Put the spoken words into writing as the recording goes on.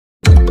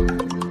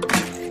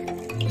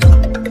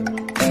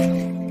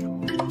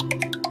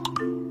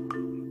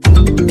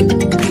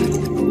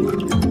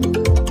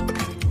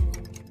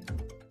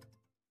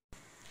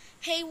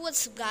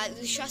What's up guys,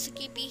 this is Shazil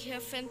KP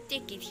here from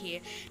Take It Here.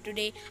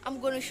 Today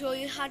I'm going to show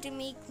you how to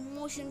make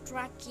motion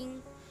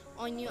tracking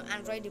on your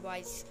Android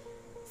device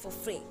for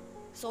free.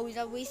 So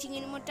without wasting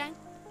any more time,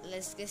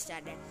 let's get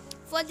started.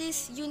 For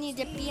this you need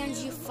a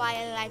PNG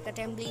file like a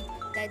template,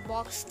 that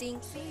box thing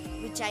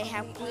which I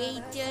have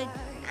created,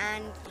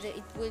 and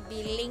it will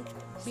be linked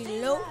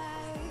below.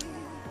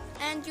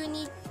 And you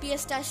need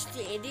PS Touch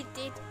to edit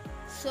it.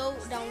 So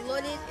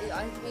download it, it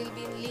will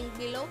be linked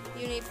below.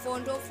 You need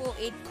Fondo for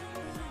it.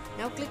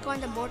 Now click on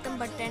the bottom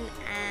button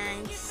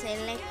and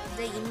select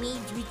the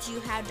image which you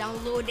have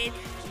downloaded,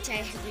 which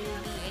I will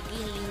be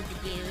again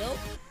linked below.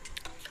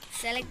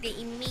 Select the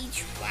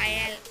image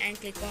file and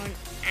click on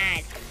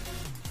add.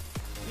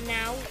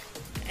 Now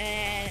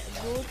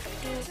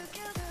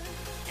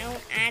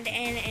add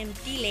an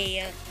empty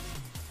layer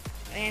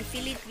and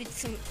fill it with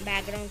some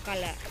background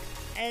color.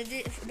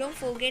 Don't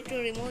forget to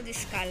remove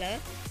this color,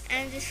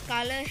 and this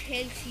color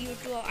helps you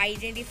to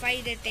identify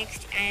the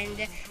text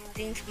and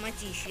things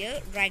much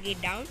easier. Drag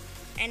it down,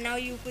 and now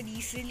you could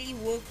easily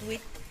work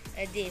with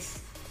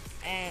this.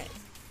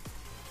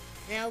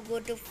 Now go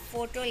to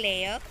photo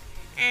layer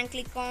and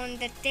click on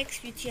the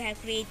text which you have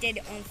created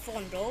on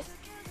Fondo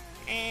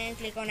and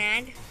click on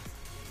add,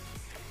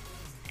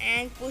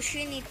 and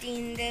position it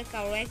in the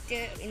correct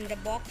in the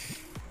box.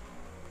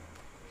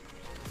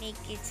 Make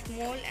it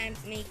small and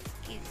make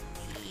it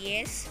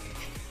yes,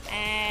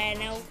 and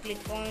now click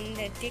on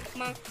the tick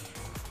mark,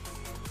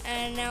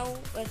 and now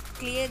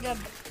clear the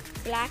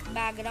black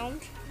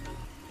background.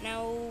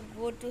 Now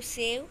go to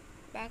save,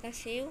 back and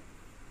save.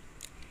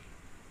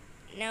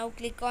 Now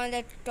click on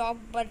the top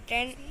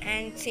button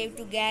and save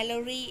to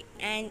gallery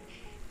and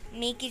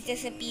make it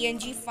as a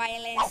PNG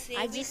file and save.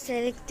 I just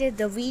selected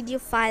the video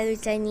file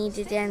which I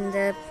needed and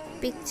the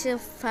picture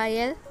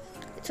file.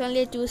 It's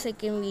only a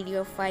 2-second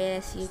video file,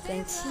 as you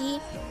can see.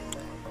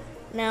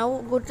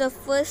 Now go to the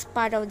first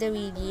part of the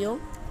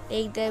video,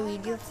 take the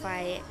video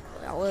file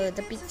or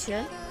the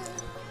picture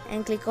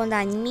and click on the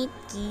animate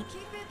key,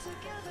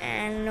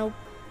 and now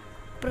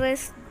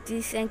press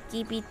this and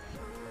keep it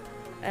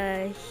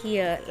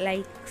here,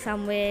 like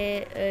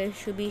somewhere,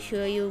 should be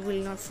sure you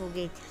will not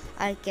forget.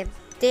 I kept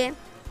there.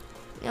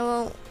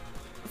 Now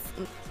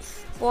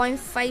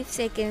 0.5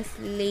 seconds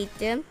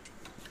later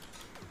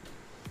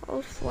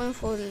or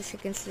 0.4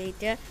 seconds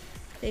later,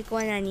 click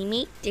on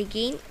animate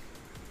again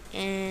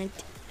and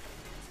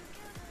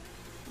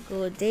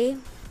go there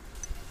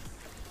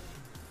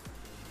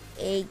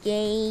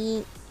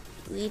again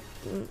with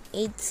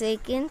 8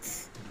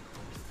 seconds.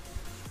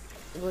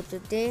 Go to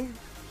there,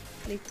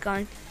 click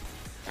on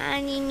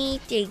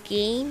animate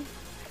again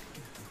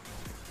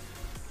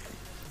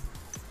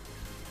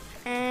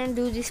and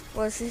do this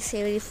process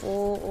every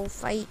 4 or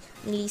 5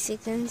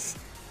 milliseconds.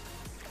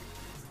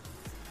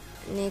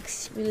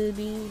 Next will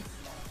be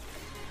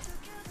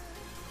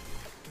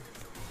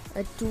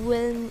a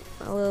 12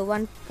 or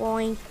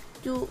 1.2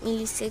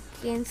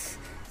 milliseconds.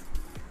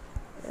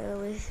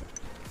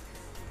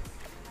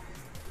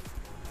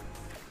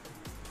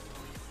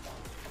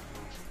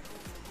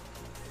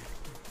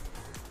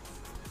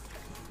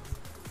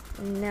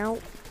 Now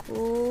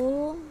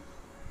go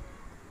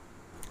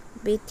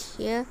bit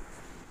here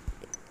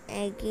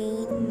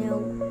again.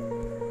 Now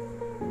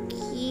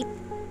keep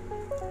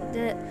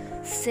the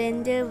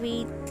center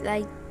with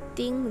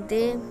lighting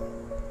there.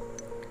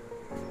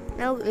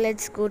 Now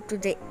let's go to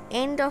the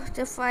end of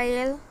the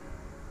file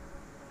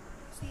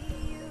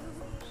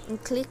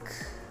and click,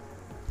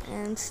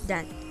 and it's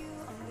done.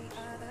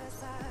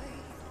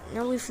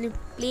 Now if you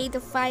play the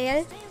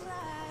file,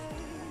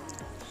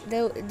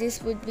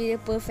 this would be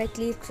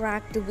perfectly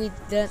tracked with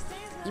the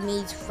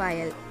image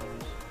file.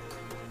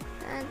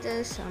 And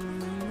there's some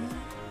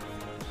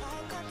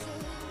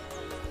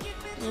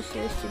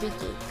measures to be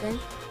taken.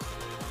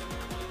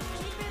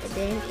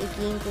 Then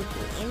again go to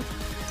end,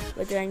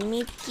 go to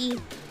animate key.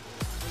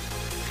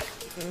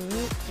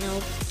 Now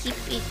keep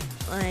it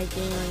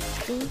again on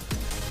screen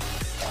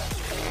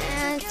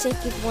and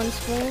check it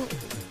once more.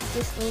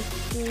 Just need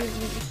to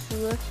be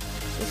sure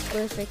it's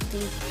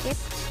perfectly kept.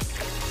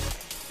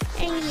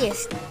 And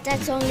yes,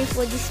 that's only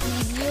for this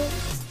video.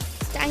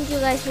 Thank you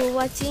guys for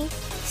watching.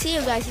 See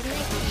you guys in the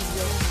next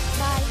video.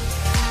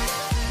 Bye.